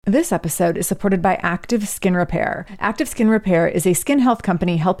This episode is supported by Active Skin Repair. Active Skin Repair is a skin health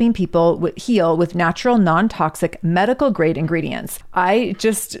company helping people heal with natural, non-toxic, medical-grade ingredients. I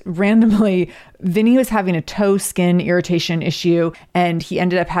just randomly, Vinny was having a toe skin irritation issue, and he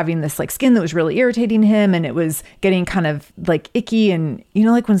ended up having this like skin that was really irritating him, and it was getting kind of like icky, and you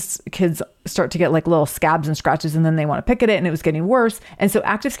know, like when kids start to get like little scabs and scratches and then they want to pick at it, and it was getting worse. And so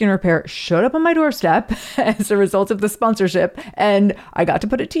Active Skin Repair showed up on my doorstep as a result of the sponsorship, and I got to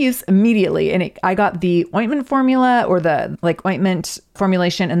put it to use immediately. And I got the ointment formula, or the like ointment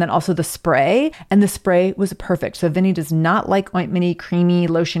formulation, and then also the spray, and the spray was perfect. So Vinny does not like ointmenty, creamy,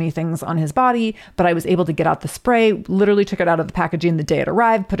 lotiony things on his body, but I was able to get out the spray, literally took it out of the packaging the day it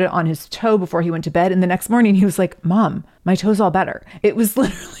arrived, put it on his toe before he went to bed. And the next morning he was like, "Mom, my toe's all better." It was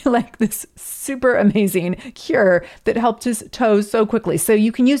literally like this super amazing cure that helped his toes so quickly. So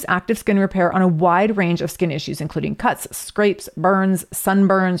you can use Active Skin Repair on a wide range of skin issues, including cuts, scrapes, burns,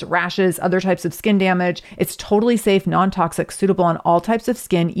 sunburns, rashes, other types of skin damage. It's totally safe, non-toxic, suitable on all types of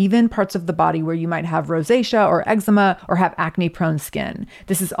skin, even parts of the body where you might have rosacea or eczema or have acne-prone skin.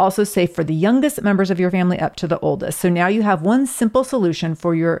 This is also safe for the youngest members of your family up to the oldest. So now you have one simple solution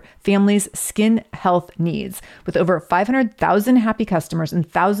for your family's skin health needs. With over 500,000 happy customers and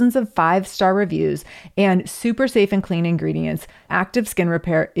thousands of 5-star reviews and super safe and clean ingredients, Active Skin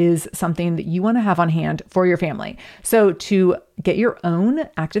Repair is something that you want to have on hand for your family. So to get your own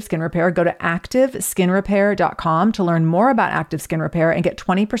Active Skin Repair, go to activeskinrepair.com to learn more about Active Skin Repair and get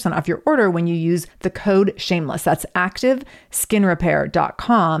 20% off your order when you use the code SHAMELESS. That's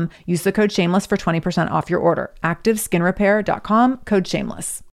activeskinrepair.com. Use the code SHAMELESS for 20% off your order. activeskinrepair.com, code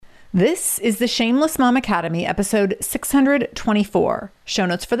SHAMELESS. This is the Shameless Mom Academy, episode 624. Show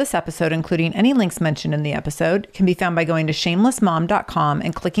notes for this episode, including any links mentioned in the episode, can be found by going to shamelessmom.com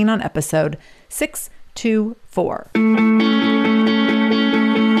and clicking on episode 624.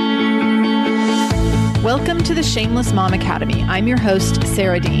 Welcome to the Shameless Mom Academy. I'm your host,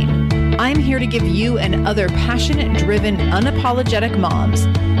 Sarah Dean. I'm here to give you and other passionate, driven, unapologetic moms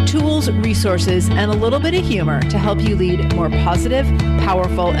tools, resources, and a little bit of humor to help you lead more positive,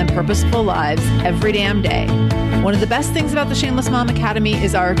 powerful, and purposeful lives every damn day. One of the best things about the Shameless Mom Academy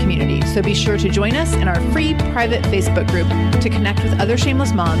is our community, so be sure to join us in our free private Facebook group to connect with other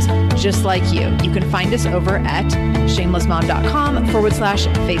shameless moms just like you. You can find us over at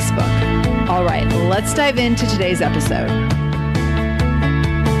shamelessmom.com/Facebook. All right, let's dive into today's episode.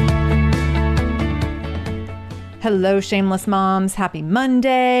 Hello, shameless moms. Happy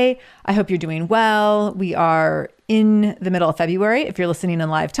Monday. I hope you're doing well. We are in the middle of February if you're listening in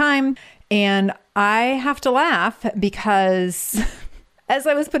live time. And I have to laugh because as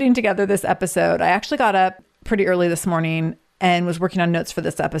I was putting together this episode, I actually got up pretty early this morning and was working on notes for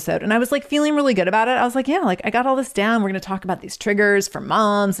this episode. And I was like feeling really good about it. I was like, yeah, like I got all this down. We're going to talk about these triggers for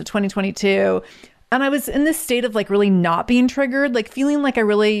moms of 2022. And I was in this state of like really not being triggered, like feeling like I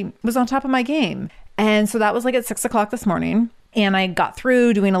really was on top of my game. And so that was like at 6 o'clock this morning. And I got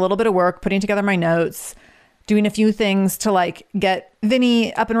through doing a little bit of work, putting together my notes, doing a few things to like get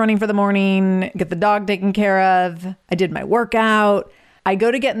Vinny up and running for the morning, get the dog taken care of. I did my workout. I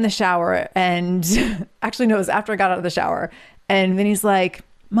go to get in the shower and actually no, it was after I got out of the shower. And Vinny's like,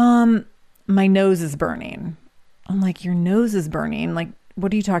 "Mom, my nose is burning." I'm like, "Your nose is burning? Like,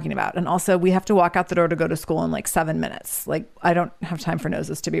 what are you talking about? And also we have to walk out the door to go to school in like 7 minutes. Like, I don't have time for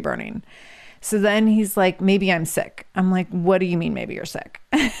noses to be burning." So then he's like, "Maybe I'm sick." I'm like, "What do you mean maybe you're sick?"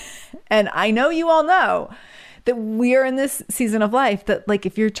 And I know you all know that we are in this season of life that like,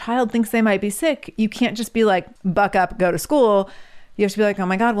 if your child thinks they might be sick, you can't just be like, buck up, go to school. You have to be like, "Oh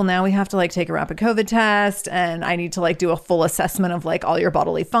my God, well now we have to like take a rapid COVID test and I need to like do a full assessment of like all your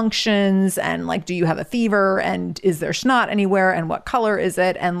bodily functions and like, do you have a fever and is there snot anywhere and what color is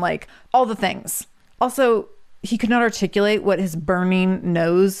it?" And like all the things. Also, he could not articulate what his burning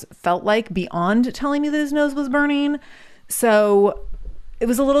nose felt like beyond telling me that his nose was burning. So it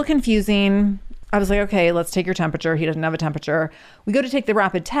was a little confusing. I was like, okay, let's take your temperature. He doesn't have a temperature. We go to take the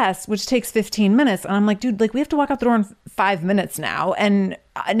rapid test, which takes 15 minutes. And I'm like, dude, like we have to walk out the door in 5 minutes now. And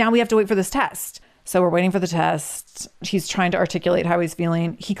now we have to wait for this test. So we're waiting for the test. He's trying to articulate how he's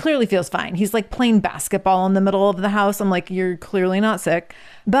feeling. He clearly feels fine. He's like playing basketball in the middle of the house. I'm like, you're clearly not sick,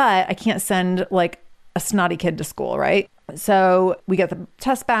 but I can't send like a snotty kid to school, right? So we get the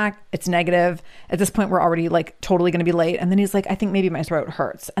test back. It's negative. At this point, we're already like totally going to be late. And then he's like, "I think maybe my throat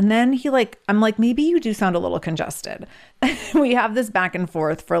hurts." And then I'm like, "Maybe you do sound a little congested." We have this back and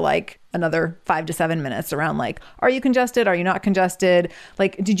forth for like another 5 to 7 minutes around like, are you congested? Are you not congested?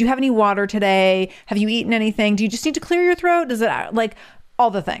 Like, did you have any water today? Have you eaten anything? Do you just need to clear your throat? Does it like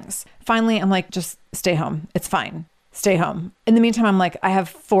all the things? Finally, I'm like, just stay home. It's fine. stay home. In the meantime, I'm like, I have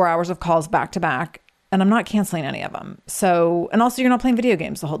 4 hours of calls back to back and I'm not canceling any of them. So, and also you're not playing video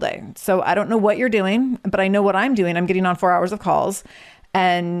games the whole day. So I don't know what you're doing, but I know what I'm doing. I'm getting on 4 hours of calls.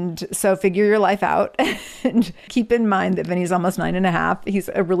 And so figure your life out and keep in mind that Vinny's almost 9.5. He's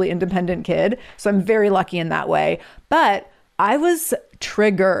a really independent kid. So I'm very lucky in that way. But I was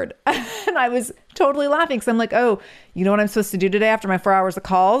triggered and I was totally laughing because I'm like, oh, you know what I'm supposed to do today after my 4 hours of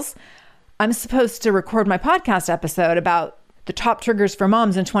calls? I'm supposed to record my podcast episode about the top triggers for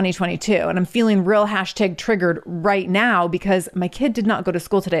moms in 2022. And I'm feeling real #triggered right now because my kid did not go to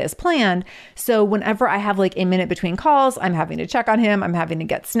school today as planned. So whenever I have like a minute between calls, I'm having to check on him. I'm having to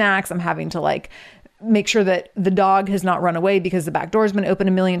get snacks. I'm having to like make sure that the dog has not run away because the back door's been open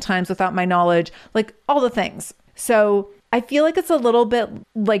a million times without my knowledge, like all the things. So I feel like it's a little bit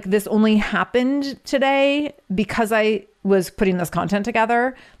like this only happened today because I was putting this content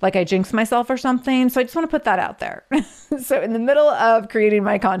together, like I jinxed myself or something. So I just want to put that out there. So in the middle of creating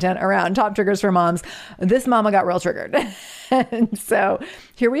my content around top triggers for moms, this mama got real triggered. And so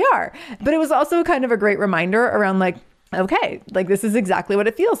here we are. But it was also kind of a great reminder around like, okay, like this is exactly what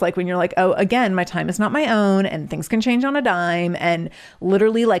it feels like when you're like, oh, again, my time is not my own and things can change on a dime. And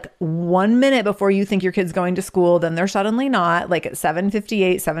literally like 1 minute before you think your kid's going to school, then they're suddenly not, like at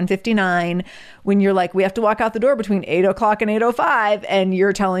 7:58, 7:59, when you're like, we have to walk out the door between 8 o'clock and 8:05 and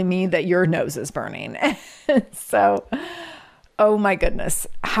you're telling me that your nose is burning. So, oh my goodness,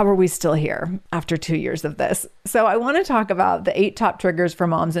 how are we still here after 2 years of this? So I want to talk about the 8 top triggers for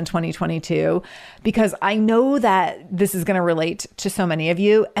moms in 2022, because I know that this is going to relate to so many of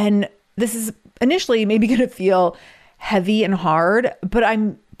you. And this is initially maybe going to feel heavy and hard, but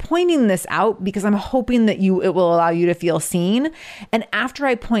I'm pointing this out because I'm hoping that it will allow you to feel seen. And after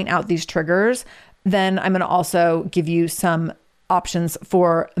I point out these triggers, then I'm going to also give you some options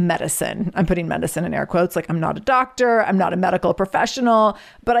for medicine. I'm putting medicine in air quotes. Like I'm not a doctor, I'm not a medical professional,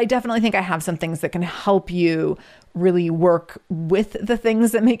 but I definitely think I have some things that can help you really work with the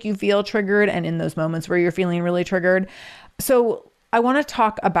things that make you feel triggered and in those moments where you're feeling really triggered. So I want to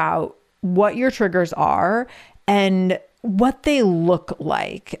talk about what your triggers are and what they look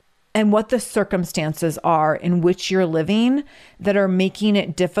like and what the circumstances are in which you're living that are making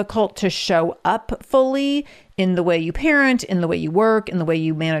it difficult to show up fully in the way you parent, in the way you work, in the way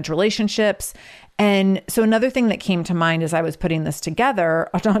you manage relationships. And so another thing that came to mind as I was putting this together,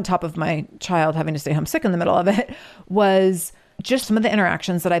 on top of my child having to stay home sick in the middle of it, was just some of the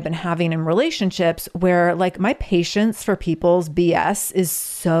interactions that I've been having in relationships where like my patience for people's BS is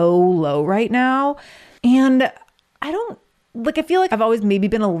so low right now. And I feel like I've always maybe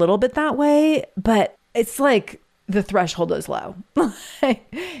been a little bit that way, but it's like the threshold is low.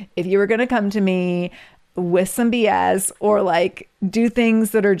 If you were going to come to me with some BS or like do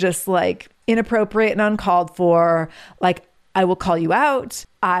things that are just like inappropriate and uncalled for, like I will call you out.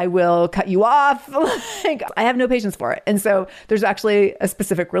 I will cut you off. Like I have no patience for it. And so there's actually a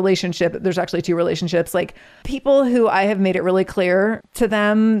specific relationship. There's actually 2 relationships, like people who I have made it really clear to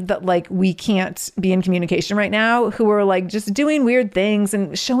them that like we can't be in communication right now, who are like just doing weird things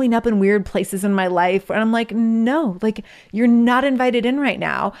and showing up in weird places in my life. And I'm like, no, like you're not invited in right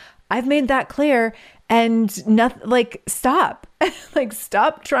now. I've made that clear. And nothing, like, stop, like,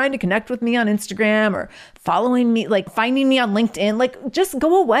 stop trying to connect with me on Instagram or following me, like finding me on LinkedIn, like just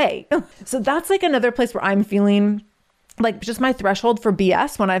go away. So that's like another place where I'm feeling like just my threshold for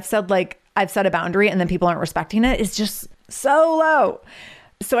BS when I've said a boundary and then people aren't respecting it is just so low.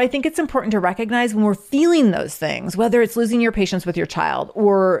 So I think it's important to recognize when we're feeling those things, whether it's losing your patience with your child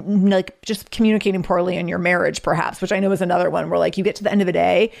or like just communicating poorly in your marriage, perhaps, which I know is another one where like you get to the end of a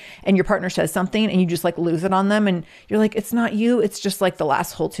day and your partner says something and you just like lose it on them. And you're like, it's not you. It's just like the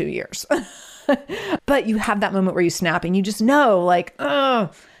last whole 2 years. But you have that moment where you snap and you just know like,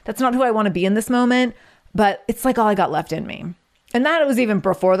 oh, that's not who I want to be in this moment. But it's like all I got left in me. And that was even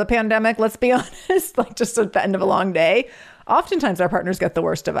before the pandemic, let's be honest, like just at the end of a long day. Oftentimes our partners get the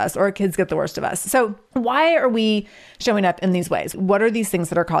worst of us or our kids get the worst of us. So why are we showing up in these ways? What are these things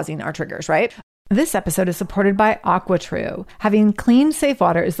that are causing our triggers, right? This episode is supported by AquaTrue. Having clean, safe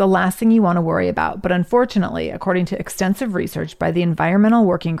water is the last thing you want to worry about. But unfortunately, according to extensive research by the Environmental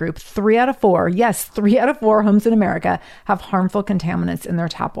Working Group, 3 out of 4 homes in America have harmful contaminants in their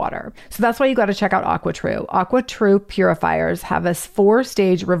tap water. So that's why you got to check out AquaTrue. AquaTrue purifiers have a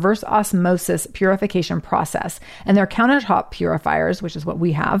 4-stage reverse osmosis purification process. And their countertop purifiers, which is what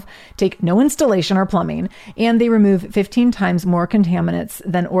we have, take no installation or plumbing. And they remove 15 times more contaminants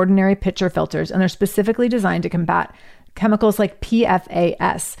than ordinary pitcher filters. And they're specifically designed to combat chemicals like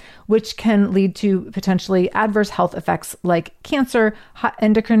PFAS, which can lead to potentially adverse health effects like cancer,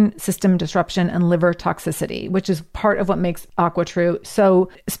 endocrine system disruption, and liver toxicity, which is part of what makes AquaTrue so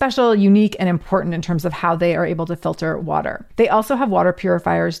special, unique, and important in terms of how they are able to filter water. They also have water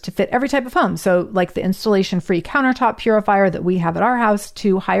purifiers to fit every type of home. So like the installation-free countertop purifier that we have at our house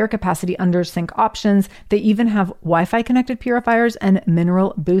to higher capacity under sink options. They even have Wi-Fi connected purifiers and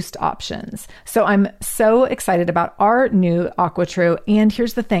mineral boost options. So I'm so excited about our new AquaTrue. And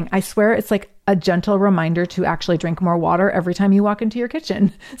here's the thing, I swear it's like a gentle reminder to actually drink more water every time you walk into your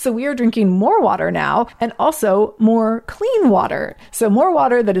kitchen. So we are drinking more water now and also more clean water. So more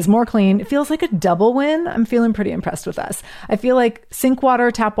water that is more clean. It feels like a double win. I'm feeling pretty impressed with us. I feel like sink water,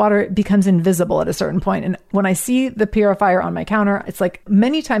 tap water becomes invisible at a certain point. And when I see the purifier on my counter, it's like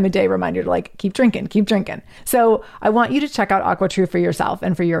many times a day reminder to like, keep drinking, keep drinking. So I want you to check out AquaTrue for yourself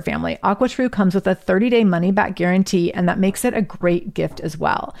and for your family. AquaTrue comes with a 30-day money-back guarantee, and that makes it a great gift as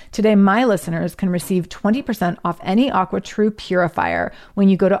well. Today, my listeners can receive 20% off any AquaTrue purifier when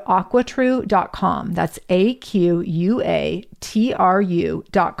you go to aquatrue.com. That's AQUATRU.com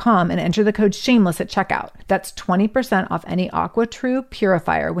and enter the code shameless at checkout. That's 20% off any AquaTrue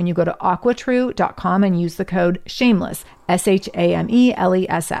purifier when you go to aquatrue.com and use the code shameless,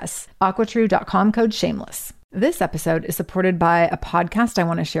 SHAMELESS. aquatrue.com code shameless. This episode is supported by a podcast I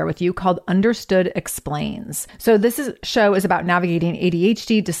want to share with you called Understood Explains. So show is about navigating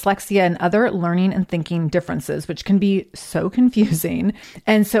ADHD, dyslexia, and other learning and thinking differences, which can be so confusing.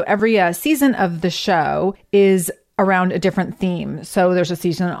 And so every season of the show is around a different theme. So there's a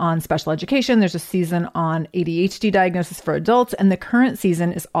season on special education, there's a season on ADHD diagnosis for adults, and the current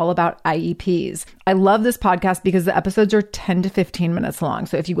season is all about IEPs. I love this podcast because the episodes are 10 to 15 minutes long.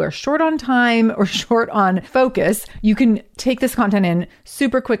 So if you are short on time or short on focus, you can take this content in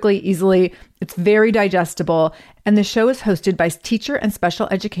super quickly, easily. It's very digestible. And the show is hosted by teacher and special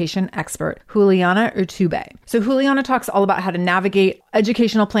education expert, Juliana Urtubey. So Juliana talks all about how to navigate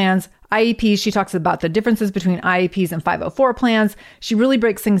educational plans, IEPs. She talks about the differences between IEPs and 504 plans. She really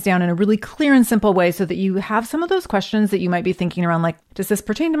breaks things down in a really clear and simple way so that you have some of those questions that you might be thinking around, like, does this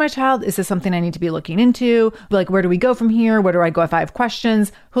pertain to my child? Is this something I need to be looking into? Like, where do we go from here? Where do I go if I have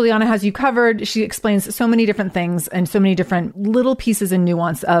questions? Juliana has you covered. She explains so many different things and so many different little pieces and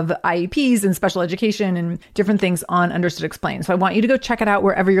nuance of IEPs and special education and different things on Understood Explains. So I want you to go check it out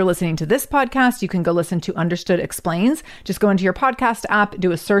wherever you're listening to this podcast. You can go listen to Understood Explains. Just go into your podcast app,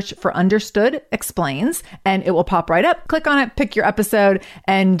 do a search for Understood Explains, and it will pop right up. Click on it, pick your episode,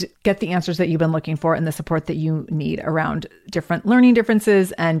 and get the answers that you've been looking for and the support that you need around different learning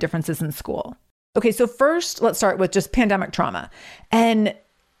differences and differences in school. Okay, so first, let's start with just pandemic trauma. And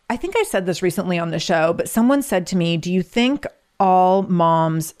I think I said this recently on the show, but someone said to me, do you think all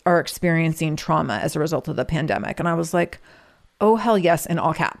moms are experiencing trauma as a result of the pandemic? And I was like, oh, hell yes, in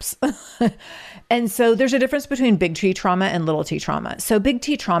all caps. And so there's a difference between big T trauma and little t trauma. So big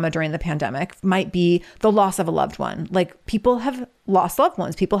T trauma during the pandemic might be the loss of a loved one. Like, people have lost loved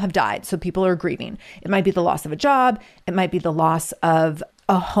ones, people have died, so people are grieving. It might be the loss of a job. It might be the loss of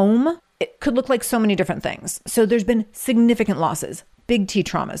a home. It could look like so many different things. So there's been significant losses, big T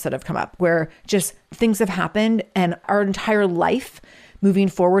traumas that have come up where just things have happened and our entire life moving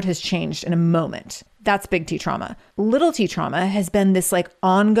forward has changed in a moment. That's big T trauma. Little T trauma has been this like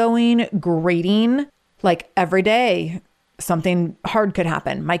ongoing grating, like every day something hard could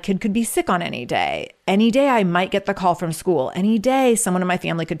happen. My kid could be sick on any day. Any day I might get the call from school. Any day someone in my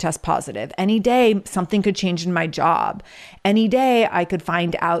family could test positive. Any day something could change in my job. Any day I could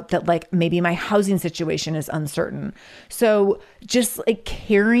find out that like maybe my housing situation is uncertain. So just like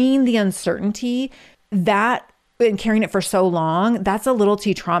carrying the uncertainty and carrying it for so long, that's a little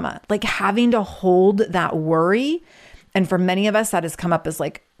T trauma. Like having to hold that worry. And for many of us, that has come up as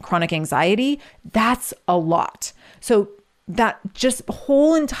like chronic anxiety. That's a lot. So that just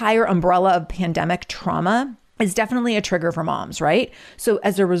whole entire umbrella of pandemic trauma is definitely a trigger for moms, right? So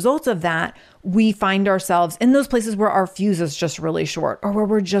as a result of that, we find ourselves in those places where our fuse is just really short, or where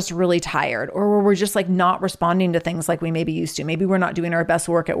we're just really tired, or where we're just like not responding to things like we maybe used to. Maybe we're not doing our best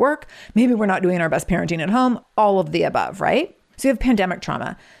work at work. Maybe we're not doing our best parenting at home, all of the above, right? So you have pandemic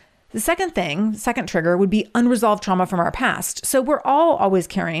trauma. The second trigger would be unresolved trauma from our past. So we're all always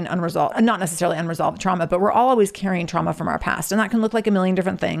carrying not necessarily unresolved trauma, but we're all always carrying trauma from our past. And that can look like a million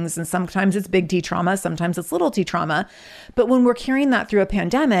different things. And sometimes it's big T trauma, sometimes it's little t trauma. But when we're carrying that through a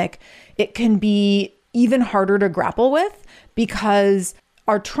pandemic, it can be even harder to grapple with because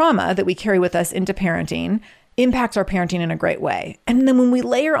our trauma that we carry with us into parenting impacts our parenting in a great way. And then when we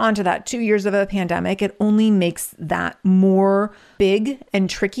layer onto that 2 years of a pandemic, it only makes that more big and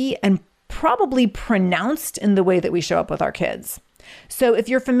tricky and probably pronounced in the way that we show up with our kids. So if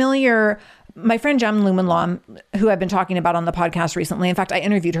you're familiar, my friend Jen Lumenlaw, who I've been talking about on the podcast recently, in fact, I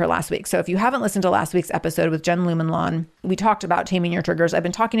interviewed her last week. So if you haven't listened to last week's episode with Jen Lumenlaw, we talked about taming your triggers. I've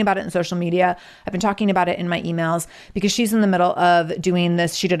been talking about it in social media. I've been talking about it in my emails because she's in the middle of doing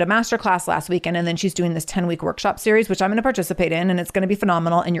this. She did a masterclass last weekend, and then she's doing this 10-week workshop series, which I'm going to participate in, and it's going to be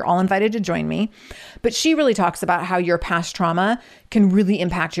phenomenal. And you're all invited to join me. But she really talks about how your past trauma can really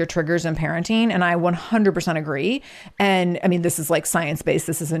impact your triggers in parenting. And I 100% agree. And I mean, this is like science-based.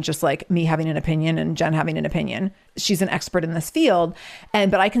 This isn't just like me having an opinion and Jen having an opinion. She's an expert in this field.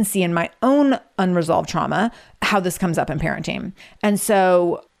 But I can see in my own unresolved trauma how this comes up in parenting. And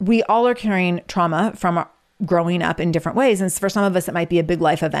so we all are carrying trauma from growing up in different ways. And for some of us, it might be a big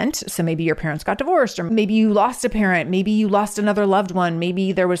life event. So maybe your parents got divorced, or maybe you lost a parent, maybe you lost another loved one,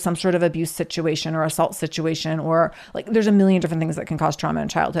 maybe there was some sort of abuse situation or assault situation, or like there's a million different things that can cause trauma in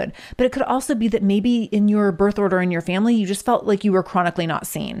childhood. But it could also be that maybe in your birth order in your family, you just felt like you were chronically not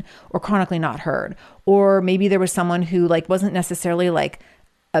seen or chronically not heard. Or maybe there was someone who like wasn't necessarily like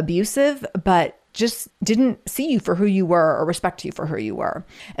abusive, but just didn't see you for who you were or respect you for who you were.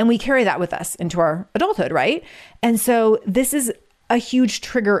 And we carry that with us into our adulthood, right? And so this is a huge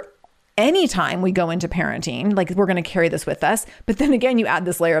trigger anytime we go into parenting. Like we're going to carry this with us. But then again, you add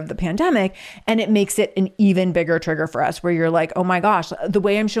this layer of the pandemic and it makes it an even bigger trigger for us where you're like, oh my gosh, the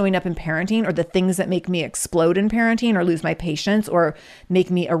way I'm showing up in parenting or the things that make me explode in parenting or lose my patience or make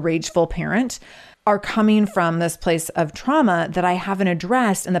me a rageful parent are coming from this place of trauma that I haven't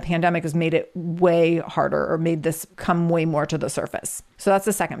addressed, and the pandemic has made it way harder or made this come way more to the surface. So that's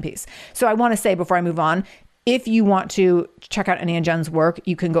the second piece. So I want to say before I move on, if you want to check out any of Jen's work,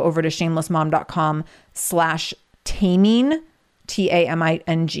 you can go over to shamelessmom.com/taming,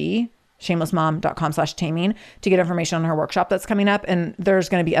 TAMING, shamelessmom.com/taming to get information on her workshop that's coming up. And there's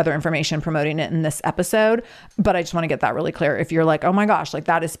going to be other information promoting it in this episode. But I just want to get that really clear. If you're like, oh my gosh, like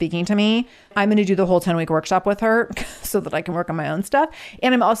that is speaking to me, I'm going to do the whole 10-week workshop with her so that I can work on my own stuff.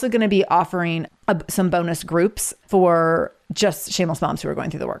 And I'm also going to be offering some bonus groups for just shameless moms who are going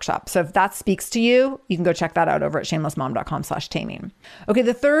through the workshop. So if that speaks to you, you can go check that out over at shamelessmom.com/taming. Okay.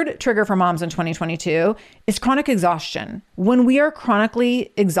 The third trigger for moms in 2022 is chronic exhaustion. When we are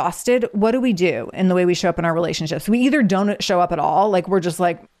chronically exhausted, what do we do in the way we show up in our relationships? We either don't show up at all, like we're just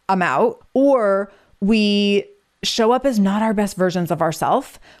like, I'm out, or we show up as not our best versions of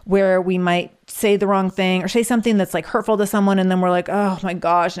ourselves, where we might say the wrong thing or say something that's like hurtful to someone. And then we're like, oh my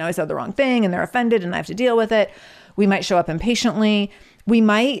gosh, now I said the wrong thing and they're offended and I have to deal with it. We might show up impatiently. We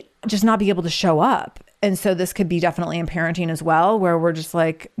might just not be able to show up. And so this could be definitely in parenting as well, where we're just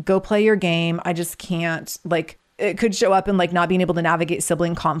like, go play your game. I just can't. Like, it could show up in like not being able to navigate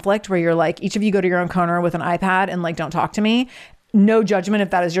sibling conflict, where you're like, each of you go to your own corner with an iPad and like, don't talk to me. No judgment if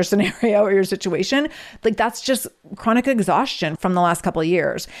that is your scenario or your situation. Like that's just chronic exhaustion from the last couple of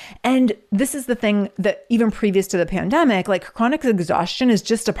years. And this is the thing that even previous to the pandemic, like chronic exhaustion is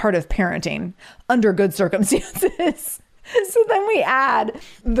just a part of parenting under good circumstances. So then we add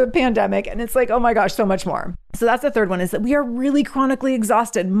the pandemic and it's like, oh my gosh, so much more. So that's the third one, is that we are really chronically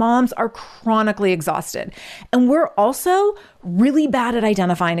exhausted. Moms are chronically exhausted. And we're also really bad at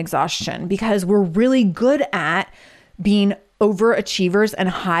identifying exhaustion because we're really good at being overachievers and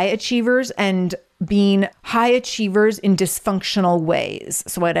high achievers and being high achievers in dysfunctional ways.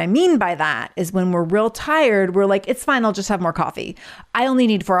 So what I mean by that is when we're real tired, we're like, it's fine. I'll just have more coffee. I only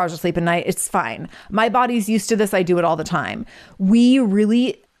need 4 hours of sleep a night. It's fine. My body's used to this. I do it all the time. We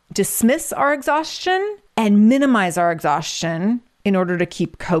really dismiss our exhaustion and minimize our exhaustion in order to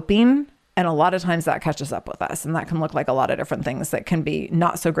keep coping. And a lot of times that catches up with us. And that can look like a lot of different things that can be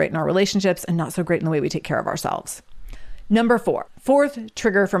not so great in our relationships and not so great in the way we take care of ourselves. Number fourth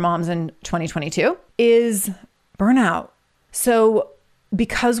trigger for moms in 2022 is burnout. So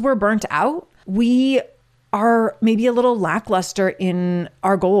because we're burnt out, we are maybe a little lackluster in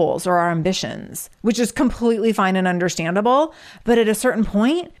our goals or our ambitions, which is completely fine and understandable. But at a certain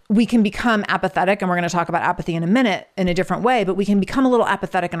point, we can become apathetic. And we're going to talk about apathy in a minute in a different way, but we can become a little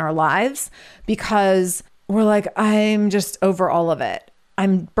apathetic in our lives because we're like, I'm just over all of it.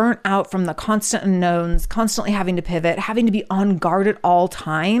 I'm burnt out from the constant unknowns, constantly having to pivot, having to be on guard at all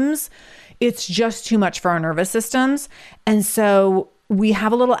times. It's just too much for our nervous systems. And so we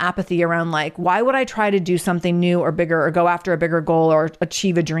have a little apathy around like, why would I try to do something new or bigger or go after a bigger goal or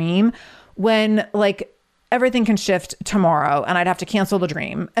achieve a dream when like everything can shift tomorrow and I'd have to cancel the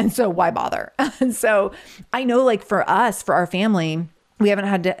dream. And so why bother? And so I know like for us, for our family, we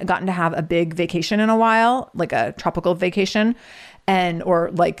haven't gotten to have a big vacation in a while, like a tropical vacation. And,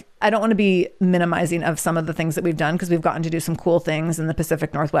 or like, I don't want to be minimizing of some of the things that we've done, because we've gotten to do some cool things in the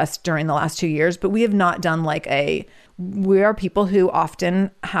Pacific Northwest during the last 2 years, but we have not done like we are people who often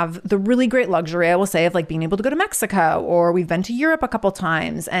have the really great luxury, I will say, of like being able to go to Mexico, or we've been to Europe a couple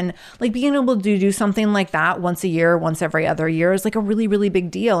times, and like being able to do something like that once a year, once every other year is like a really, really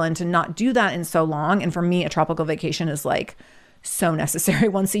big deal. And to not do that in so long. And for me, a tropical vacation is like so necessary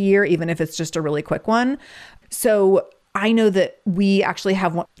once a year, even if it's just a really quick one. So I know that we actually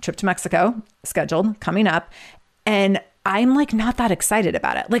have one trip to Mexico scheduled coming up, and I'm like not that excited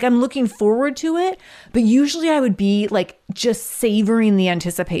about it. Like I'm looking forward to it, but usually I would be like just savoring the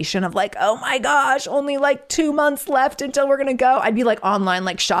anticipation of like, oh my gosh, only like 2 months left until we're going to go. I'd be like online,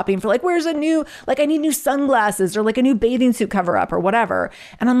 like shopping for like, where's a new, like I need new sunglasses or like a new bathing suit cover up or whatever.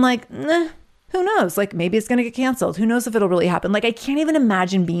 And I'm like, nah, who knows? Like maybe it's going to get canceled. Who knows if it'll really happen? Like I can't even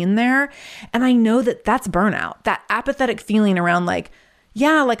imagine being there. And I know that that's burnout, that apathetic feeling around like,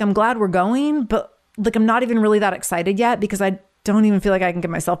 yeah, like I'm glad we're going, but like I'm not even really that excited yet because I don't even feel like I can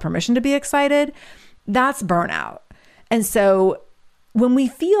give myself permission to be excited. That's burnout. And so when we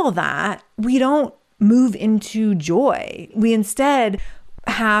feel that, we don't move into joy. We instead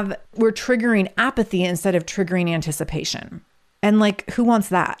we're triggering apathy instead of triggering anticipation. And like, who wants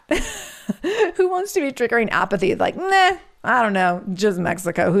that? Who wants to be triggering apathy? Like, nah, I don't know, just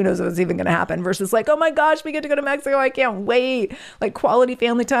Mexico. Who knows if it's even going to happen? Versus like, oh my gosh, we get to go to Mexico. I can't wait. Like quality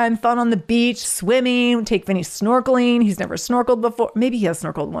family time, fun on the beach, swimming, take Vinny snorkeling. He's never snorkeled before. Maybe he has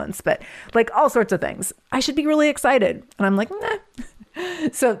snorkeled once, but like all sorts of things. I should be really excited. And I'm like, nah.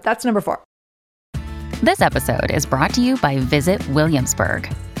 So that's number 4. This episode is brought to you by Visit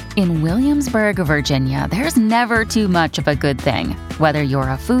Williamsburg. In Williamsburg, Virginia, there's never too much of a good thing. Whether you're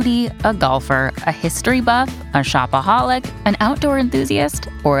a foodie, a golfer, a history buff, a shopaholic, an outdoor enthusiast,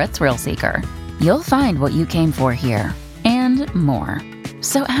 or a thrill seeker, you'll find what you came for here and more.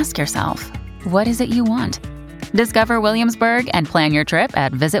 So ask yourself, what is it you want? Discover Williamsburg and plan your trip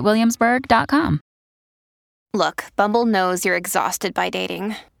at visitwilliamsburg.com. Look, Bumble knows you're exhausted by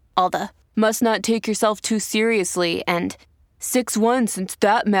dating. All the must not take yourself too seriously and 6'1" since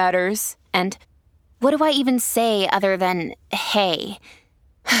that matters. And what do I even say other than, hey?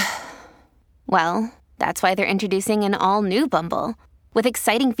 Well, that's why they're introducing an all-new Bumble, with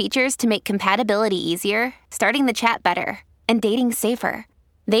exciting features to make compatibility easier, starting the chat better, and dating safer.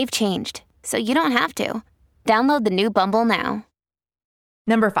 They've changed, so you don't have to. Download the new Bumble now.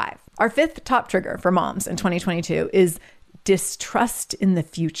 Number 5, our 5th top trigger for moms in 2022 is distrust in the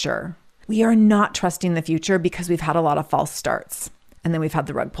future. We are not trusting the future because we've had a lot of false starts. And then we've had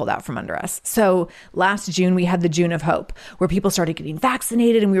the rug pulled out from under us. So last June, we had the June of Hope, where people started getting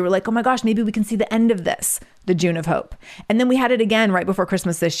vaccinated and we were like, oh my gosh, maybe we can see the end of this, the June of Hope. And then we had it again right before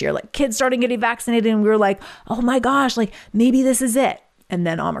Christmas this year, like kids started getting vaccinated and we were like, oh my gosh, like maybe this is it. And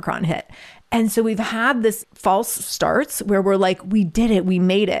then Omicron hit. And so we've had this false starts where we're like, we did it, we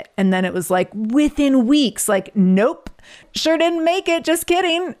made it. And then it was like within weeks, like, nope, sure didn't make it, just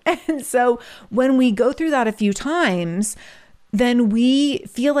kidding. And so when we go through that a few times, then we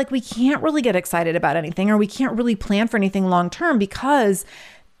feel like we can't really get excited about anything, or we can't really plan for anything long term because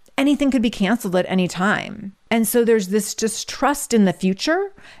anything could be canceled at any time. And so there's this distrust in the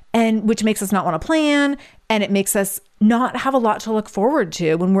future, and which makes us not want to plan, and it makes us not have a lot to look forward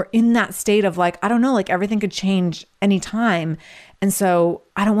to when we're in that state of like, I don't know, like everything could change anytime. And so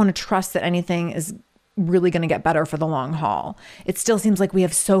I don't want to trust that anything is really going to get better for the long haul. It still seems like we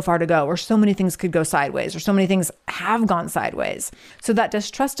have so far to go, or so many things could go sideways, or so many things have gone sideways. So that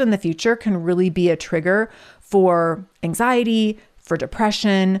distrust in the future can really be a trigger for anxiety, for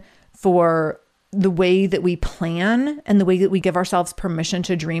depression, for the way that we plan and the way that we give ourselves permission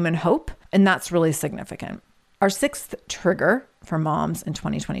to dream and hope. And that's really significant. Our 6th trigger for moms in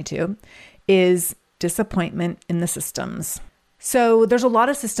 2022 is disappointment in the systems. So there's a lot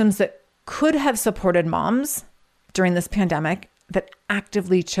of systems that could have supported moms during this pandemic that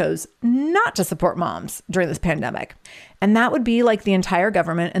actively chose not to support moms during this pandemic. And that would be like the entire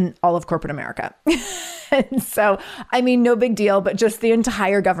government and all of corporate America. And so, I mean, no big deal, but just the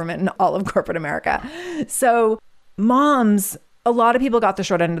entire government and all of corporate America. So moms, a lot of people got the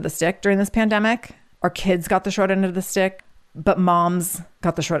short end of the stick during this pandemic. Our kids got the short end of the stick, but moms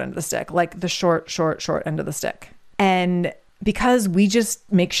got the short end of the stick, like the short end of the stick. And because we just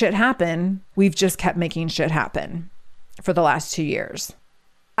make shit happen, we've just kept making shit happen for the last 2 years.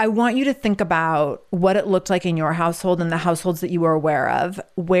 I want you to think about what it looked like in your household and the households that you were aware of,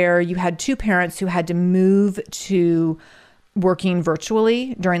 where you had 2 parents who had to move to working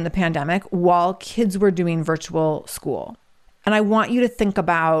virtually during the pandemic while kids were doing virtual school. And I want you to think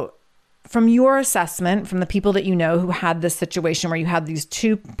about from your assessment, from the people that you know who had this situation where you had these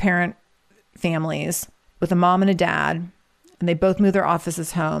 2-parent families with a mom and a dad, and they both moved their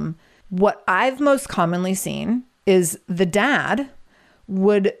offices home, what I've most commonly seen is the dad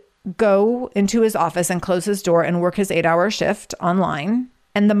would go into his office and close his door and work his 8-hour shift online.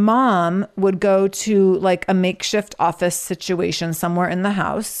 And the mom would go to like a makeshift office situation somewhere in the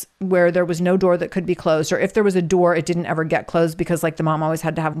house where there was no door that could be closed. Or if there was a door, it didn't ever get closed because like the mom always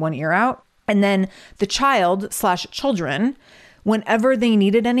had to have one ear out. And then the child/children, whenever they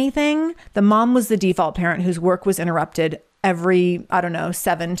needed anything, the mom was the default parent whose work was interrupted every,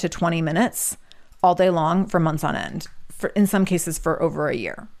 7 to 20 minutes all day long for months on end, in some cases for over a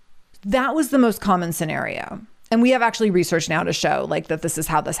year. That was the most common scenario. And we have actually research now to show like that this is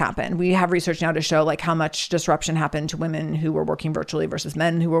how this happened. We have research now to show like how much disruption happened to women who were working virtually versus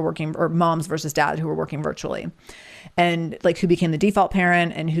men who were working, or moms versus dad who were working virtually, and like who became the default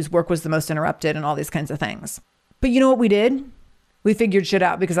parent and whose work was the most interrupted and all these kinds of things. But you know what we did? We figured shit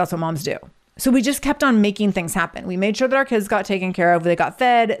out because that's what moms do. So we just kept on making things happen. We made sure that our kids got taken care of. They got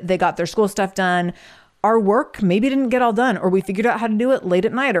fed. They got their school stuff done. Our work maybe didn't get all done, or we figured out how to do it late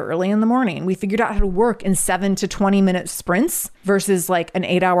at night or early in the morning. We figured out how to work in 7 to 20 minute sprints versus like an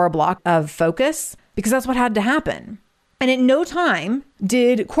 8-hour block of focus, because that's what had to happen. And at no time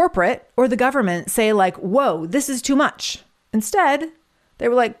did corporate or the government say like, whoa, this is too much. Instead, they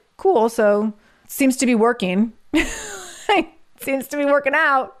were like, cool, so it seems to be working. Seems to be working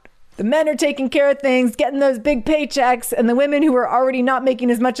out. The men are taking care of things, getting those big paychecks, and the women who are already not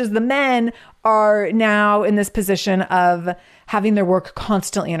making as much as the men are now in this position of having their work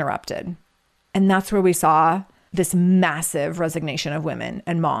constantly interrupted. And that's where we saw this massive resignation of women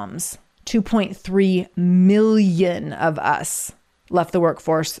and moms. 2.3 million of us left the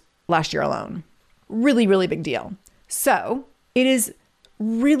workforce last year alone. Really, really big deal. So it is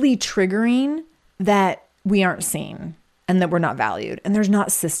really triggering that we aren't seen and that we're not valued, and there's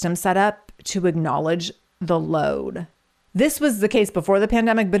not systems set up to acknowledge the load. This was the case before the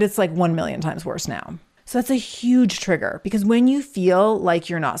pandemic, but it's like 1 million times worse now. So that's a huge trigger, because when you feel like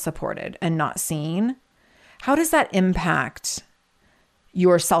you're not supported and not seen, how does that impact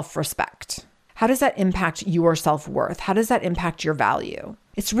your self-respect? How does that impact your self-worth? How does that impact your value?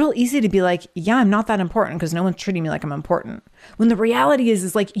 It's real easy to be like, yeah, I'm not that important because no one's treating me like I'm important. When the reality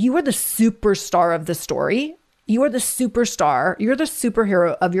is like, you are the superstar of the story. You are the superstar. You're the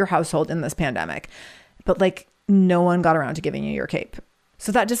superhero of your household in this pandemic. But like, no one got around to giving you your cape.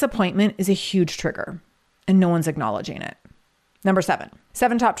 So that disappointment is a huge trigger, and no one's acknowledging it. Number 7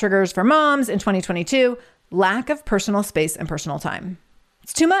 top triggers for moms in 2022, lack of personal space and personal time.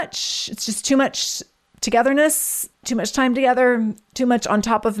 It's too much. It's just too much togetherness, too much time together, too much on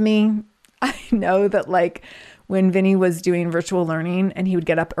top of me. I know that like when Vinny was doing virtual learning and he would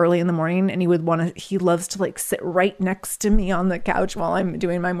get up early in the morning and he loves to like sit right next to me on the couch while I'm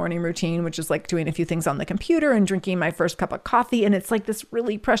doing my morning routine, which is like doing a few things on the computer and drinking my first cup of coffee. And it's like this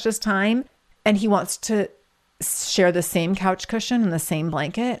really precious time. And he wants to share the same couch cushion and the same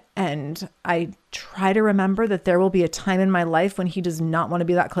blanket. And I try to remember that there will be a time in my life when he does not want to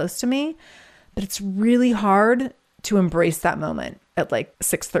be that close to me, but it's really hard to embrace that moment at like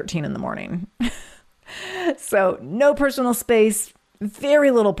 6:13 in the morning. So no personal space,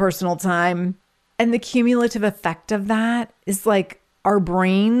 very little personal time. And the cumulative effect of that is like our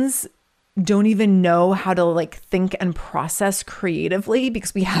brains don't even know how to like think and process creatively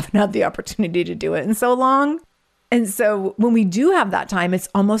because we haven't had the opportunity to do it in so long. And so when we do have that time, it's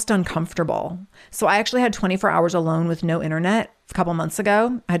almost uncomfortable. So I actually had 24 hours alone with no internet a couple months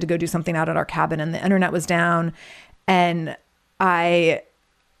ago. I had to go do something out at our cabin and the internet was down. And I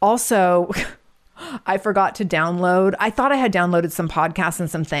forgot to download. I thought I had downloaded some podcasts and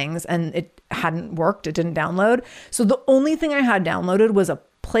some things and it hadn't worked. It didn't download. So the only thing I had downloaded was a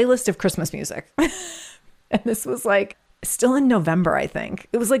playlist of Christmas music. And this was like still in November, I think.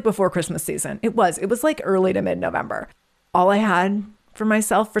 It was like before Christmas season. It was like early to mid-November. All I had for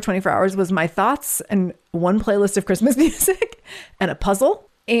myself for 24 hours was my thoughts and one playlist of Christmas music and a puzzle.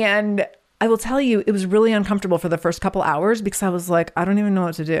 And I will tell you, it was really uncomfortable for the first couple hours because I was like, I don't even know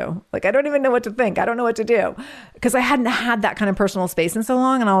what to do. Like, I don't even know what to think. I don't know what to do because I hadn't had that kind of personal space in so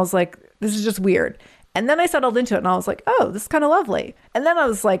long. And I was like, this is just weird. And then I settled into it and I was like, oh, this is kind of lovely. And then I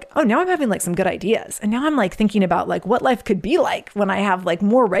was like, oh, now I'm having like some good ideas. And now I'm like thinking about like what life could be like when I have like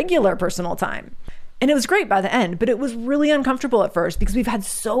more regular personal time. And it was great by the end, but it was really uncomfortable at first because we've had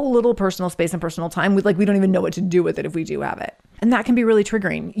so little personal space and personal time. We don't even know what to do with it if we do have it. And that can be really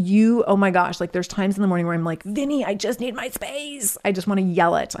triggering. Oh my gosh, like there's times in the morning where I'm like, Vinny, I just need my space. I just want to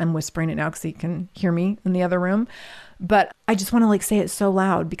yell it. I'm whispering it now because he can hear me in the other room. But I just want to like say it so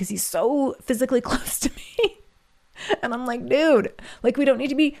loud because he's so physically close to me. And I'm like, dude, like we don't need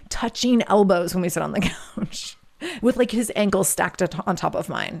to be touching elbows when we sit on the couch. With like his ankles stacked on top of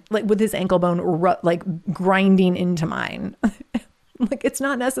mine, like with his ankle bone like grinding into mine. Like it's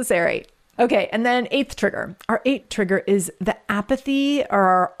not necessary. Okay. And then 8th trigger. Our 8th trigger is the apathy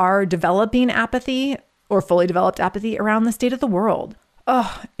or our developing apathy or fully developed apathy around the state of the world.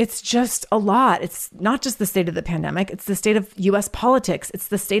 Oh, it's just a lot. It's not just the state of the pandemic. It's the state of US politics. It's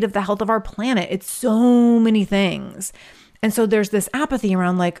the state of the health of our planet. It's so many things. And so there's this apathy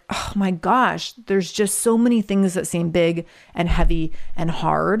around like, oh my gosh, there's just so many things that seem big and heavy and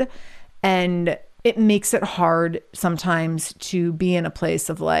hard. And it makes it hard sometimes to be in a place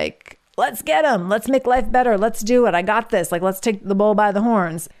of like, let's get them. Let's make life better. Let's do it. I got this. Like, let's take the bull by the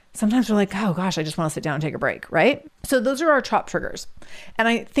horns. Sometimes we're like, oh gosh, I just want to sit down and take a break, right? So those are our top triggers. And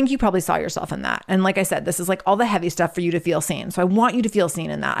I think you probably saw yourself in that. And like I said, this is like all the heavy stuff for you to feel seen. So I want you to feel seen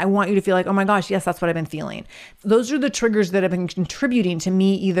in that. I want you to feel like, oh my gosh, yes, that's what I've been feeling. Those are the triggers that have been contributing to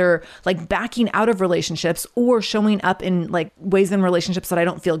me either like backing out of relationships or showing up in like ways in relationships that I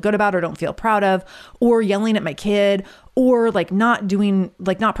don't feel good about or don't feel proud of, or yelling at my kid, or like not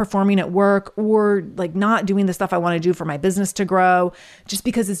performing at work, or like not doing the stuff I want to do for my business to grow, just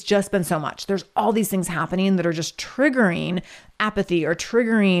because it's just been so much. There's all these things happening that are just triggering apathy or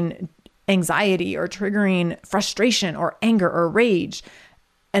triggering anxiety or triggering frustration or anger or rage.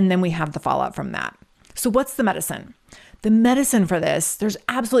 And then we have the fallout from that. So what's the medicine? The medicine for this, there's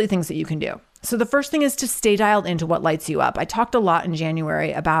absolutely things that you can do. So the first thing is to stay dialed into what lights you up. I talked a lot in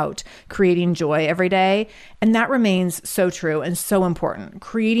January about creating joy every day, and that remains so true and so important.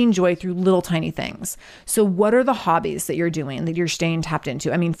 Creating joy through little tiny things. So what are the hobbies that you're doing that you're staying tapped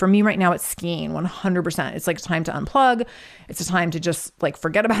into? I mean, for me right now, it's skiing 100%. It's like time to unplug. It's a time to just like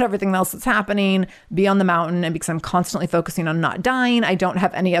forget about everything else that's happening, be on the mountain, and because I'm constantly focusing on not dying, I don't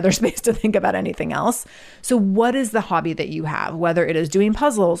have any other space to think about anything else. So what is the hobby that you have, whether it is doing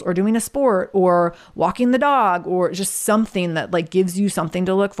puzzles or doing a sport or walking the dog or just something that like gives you something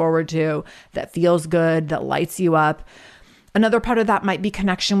to look forward to, that feels good, that lights you up. Another part of that might be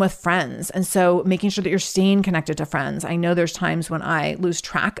connection with friends. And so making sure that you're staying connected to friends. I know there's times when I lose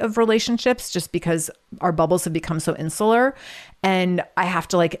track of relationships just because our bubbles have become so insular, and I have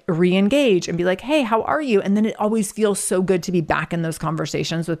to like re-engage and be like, hey, how are you? And then it always feels so good to be back in those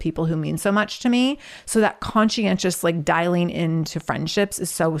conversations with people who mean so much to me. So that conscientious like dialing into friendships is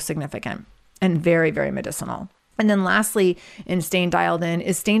so significant and very, very medicinal. And then lastly, in staying dialed in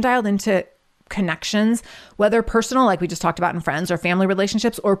is staying dialed into connections, whether personal, like we just talked about in friends or family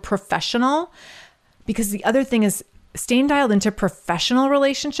relationships, or professional. Because the other thing is staying dialed into professional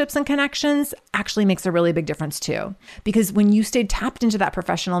relationships and connections actually makes a really big difference too. Because when you stay tapped into that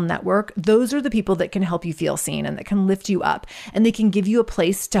professional network, those are the people that can help you feel seen and that can lift you up, and they can give you a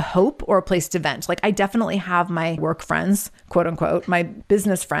place to hope or a place to vent. Like I definitely have my work friends, quote unquote, my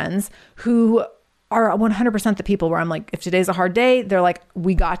business friends who are 100% the people where I'm like, if today's a hard day, they're like,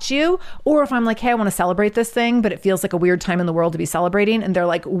 we got you. Or if I'm like, hey, I want to celebrate this thing, but it feels like a weird time in the world to be celebrating, and they're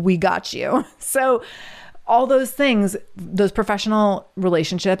like, we got you. So all those things, those professional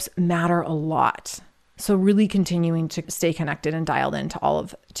relationships matter a lot. So really continuing to stay connected and dialed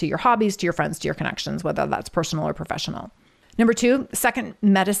into to your hobbies, to your friends, to your connections, whether that's personal or professional. Number 2, second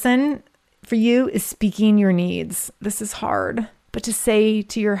medicine for you is speaking your needs. This is hard. But to say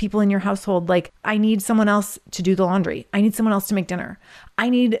to your people in your household, like, I need someone else to do the laundry. I need someone else to make dinner. I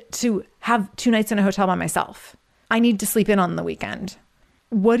need to have 2 nights in a hotel by myself. I need to sleep in on the weekend.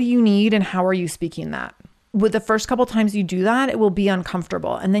 What do you need, and how are you speaking that? With the first couple times you do that, it will be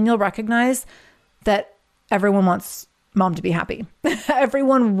uncomfortable. And then you'll recognize that everyone wants mom to be happy.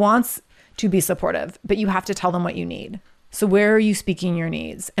 Everyone wants to be supportive, but you have to tell them what you need. So where are you speaking your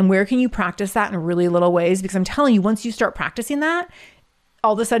needs, and where can you practice that in really little ways? Because I'm telling you, once you start practicing that,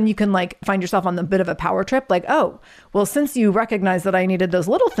 all of a sudden you can like find yourself on the bit of a power trip. Like, oh, well, since you recognize that I needed those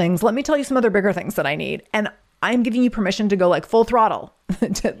little things, let me tell you some other bigger things that I need. And I'm giving you permission to go like full throttle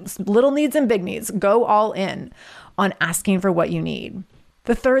to little needs and big needs. Go all in on asking for what you need.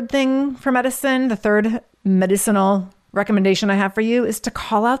 The third thing for medicine, the third medicinal recommendation I have for you is to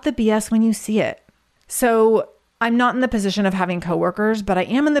call out the BS when you see it. So I'm not in the position of having coworkers, but I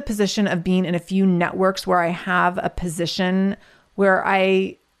am in the position of being in a few networks where I have a position where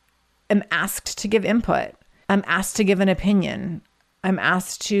I am asked to give input. I'm asked to give an opinion. I'm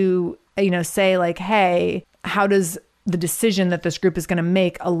asked to say like, hey, how does the decision that this group is going to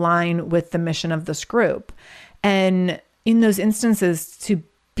make align with the mission of this group? And in those instances, to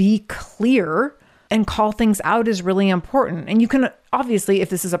be clear and call things out is really important. And you can obviously, if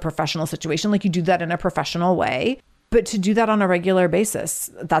this is a professional situation, like you do that in a professional way, but to do that on a regular basis,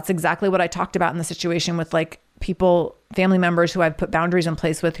 that's exactly what I talked about in the situation with like people, family members who I've put boundaries in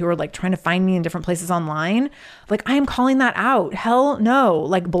place with, who are like trying to find me in different places online. Like, I am calling that out. Hell no.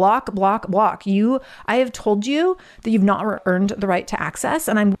 Like, block, block, block. I have told you that you've not earned the right to access,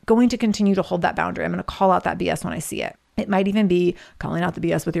 and I'm going to continue to hold that boundary. I'm going to call out that BS when I see it. It might even be calling out the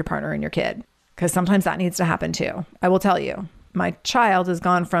BS with your partner and your kid, because sometimes that needs to happen too. I will tell you, my child has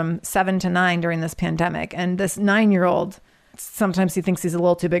gone from 7 to 9 during this pandemic, and this 9-year-old, sometimes he thinks he's a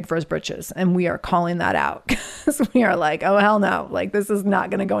little too big for his britches, and we are calling that out because we are like, oh, hell no. Like, this is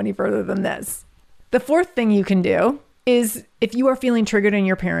not going to go any further than this. The fourth thing you can do is, if you are feeling triggered in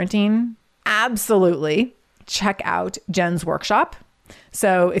your parenting, absolutely check out Jen's workshop.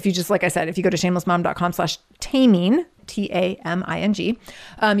 So if you just, like I said, if you go to shamelessmom.com/taming, TAMING,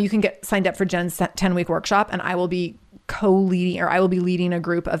 you can get signed up for Jen's 10-week workshop, and I will be leading a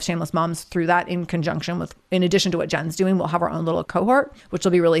group of shameless moms through that in addition to what Jen's doing. We'll have our own little cohort, which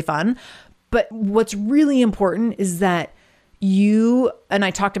will be really fun. But what's really important is that and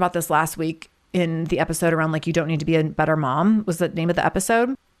I talked about this last week in the episode around like, you don't need to be a better mom was the name of the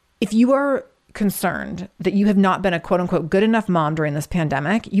episode. If you are concerned that you have not been a quote unquote good enough mom during this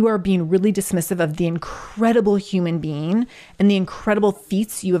pandemic, you are being really dismissive of the incredible human being and the incredible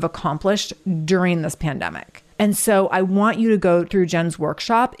feats you have accomplished during this pandemic. And so I want you to go through Jen's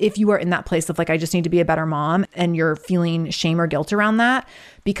workshop if you are in that place of like, I just need to be a better mom, and you're feeling shame or guilt around that,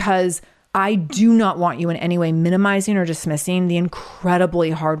 because I do not want you in any way minimizing or dismissing the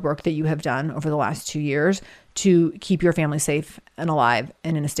incredibly hard work that you have done over the last 2 years to keep your family safe and alive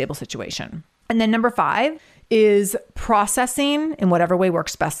and in a stable situation. And then number 5 is processing in whatever way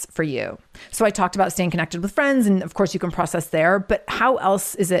works best for you. So I talked about staying connected with friends, and of course you can process there, but how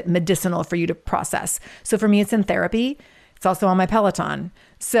else is it medicinal for you to process? So for me, it's in therapy. It's also on my Peloton.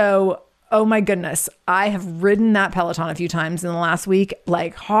 So, oh my goodness, I have ridden that Peloton a few times in the last week,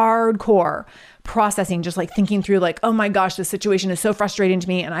 like hardcore processing, just like thinking through like, oh my gosh, this situation is so frustrating to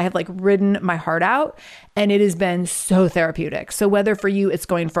me. And I have like ridden my heart out, and it has been so therapeutic. So whether for you, it's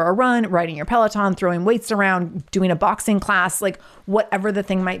going for a run, riding your Peloton, throwing weights around, doing a boxing class, like whatever the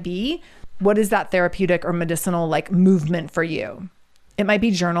thing might be, what is that therapeutic or medicinal like movement for you? It might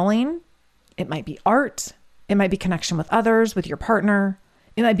be journaling. It might be art. It might be connection with others, with your partner.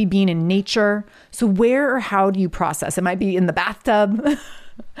 It might be being in nature. So where or how do you process? It might be in the bathtub.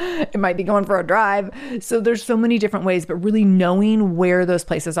 It might be going for a drive. So there's so many different ways, but really knowing where those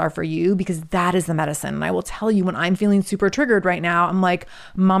places are for you, because that is the medicine. And I will tell you, when I'm feeling super triggered right now, I'm like,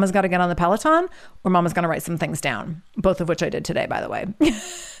 mama's got to get on the Peloton, or mama's going to write some things down, both of which I did today, by the way.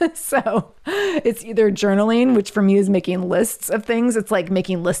 So it's either journaling, which for me is making lists of things. It's like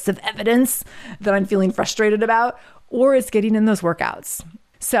making lists of evidence that I'm feeling frustrated about, or it's getting in those workouts.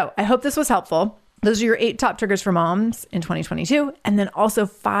 So I hope this was helpful. Those are your 8 top triggers for moms in 2022. And then also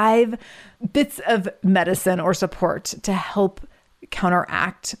 5 bits of medicine or support to help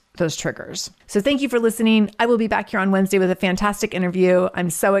counteract those triggers. So thank you for listening. I will be back here on Wednesday with a fantastic interview. I'm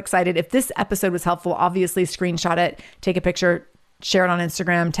so excited. If this episode was helpful, obviously screenshot it, take a picture, share it on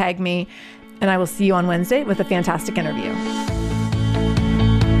Instagram, tag me, and I will see you on Wednesday with a fantastic interview.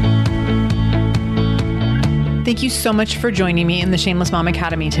 Thank you so much for joining me in the Shameless Mom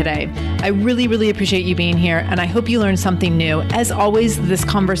Academy today. I really, really appreciate you being here, and I hope you learned something new. As always, this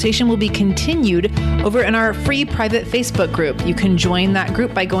conversation will be continued over in our free private Facebook group. You can join that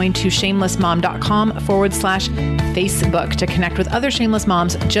group by going to shamelessmom.com/Facebook to connect with other shameless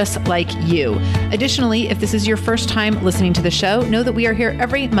moms just like you. Additionally, if this is your first time listening to the show, know that we are here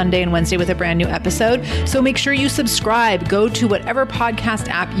every Monday and Wednesday with a brand new episode. So make sure you subscribe. Go to whatever podcast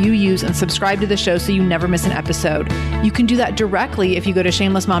app you use and subscribe to the show so you never miss an episode. You can do that directly if you go to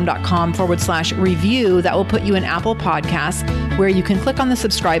shamelessmom.com/review. That will put you in Apple Podcasts, where you can click on the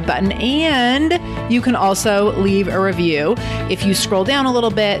subscribe button, and you can also leave a review. If you scroll down a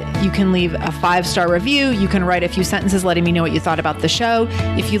little bit, you can leave a 5-star review. You can write a few sentences letting me know what you thought about the show.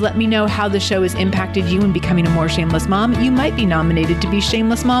 If you let me know how the show has impacted you in becoming a more shameless mom, you might be nominated to be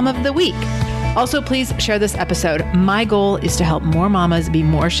Shameless Mom of the Week. Also, please share this episode. My goal is to help more mamas be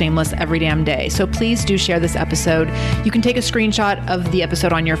more shameless every damn day. So please do share this episode. You can take a screenshot of the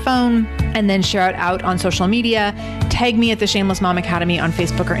episode on your phone and then share it out on social media. Tag me at the Shameless Mom Academy on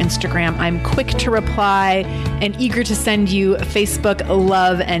Facebook or Instagram. I'm quick to reply and eager to send you Facebook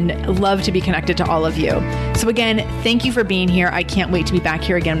love and love to be connected to all of you. So again, thank you for being here. I can't wait to be back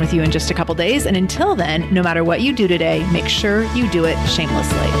here again with you in just a couple days. And until then, no matter what you do today, make sure you do it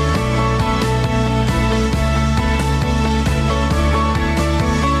shamelessly.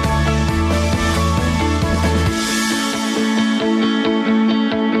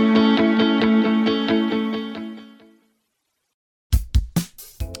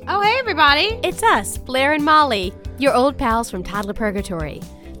 It's us, Blair and Molly, your old pals from Toddler Purgatory.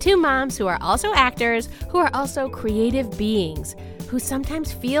 Two moms who are also actors, who are also creative beings, who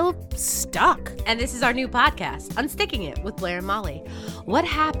sometimes feel stuck. And this is our new podcast, Unsticking It with Blair and Molly. What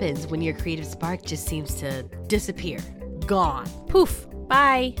happens when your creative spark just seems to disappear? Gone. Poof.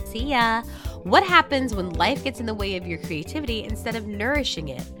 Bye. See ya. What happens when life gets in the way of your creativity instead of nourishing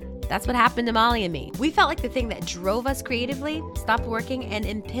it? That's what happened to Molly and me. We felt like the thing that drove us creatively stopped working and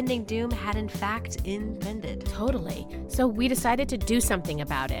impending doom had in fact impended. Totally. So we decided to do something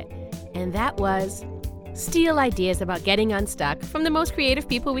about it. And that was steal ideas about getting unstuck from the most creative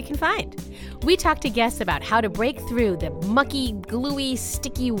people we can find. We talked to guests about how to break through the mucky, gluey,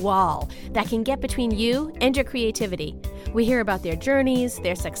 sticky wall that can get between you and your creativity. We hear about their journeys,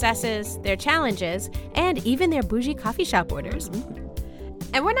 their successes, their challenges, and even their bougie coffee shop orders.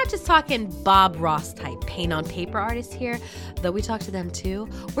 And we're not just talking Bob Ross type paint on paper artists here, though we talk to them too.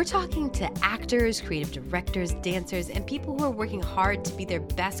 We're talking to actors, creative directors, dancers, and people who are working hard to be their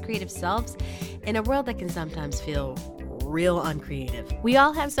best creative selves in a world that can sometimes feel real uncreative. We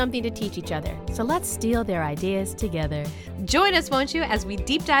all have something to teach each other, so let's steal their ideas together. Join us, won't you, as we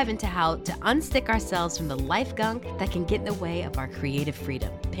deep dive into how to unstick ourselves from the life gunk that can get in the way of our creative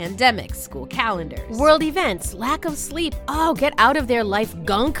freedom. Pandemics, school calendars, world events, lack of sleep. Oh, get out of their life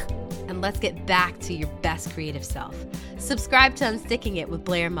gunk. And let's get back to your best creative self. Subscribe to Unsticking It with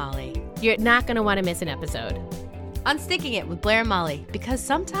Blair and Molly. You're not going to want to miss an episode. Unsticking It with Blair and Molly, because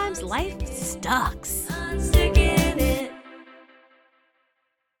sometimes life sucks.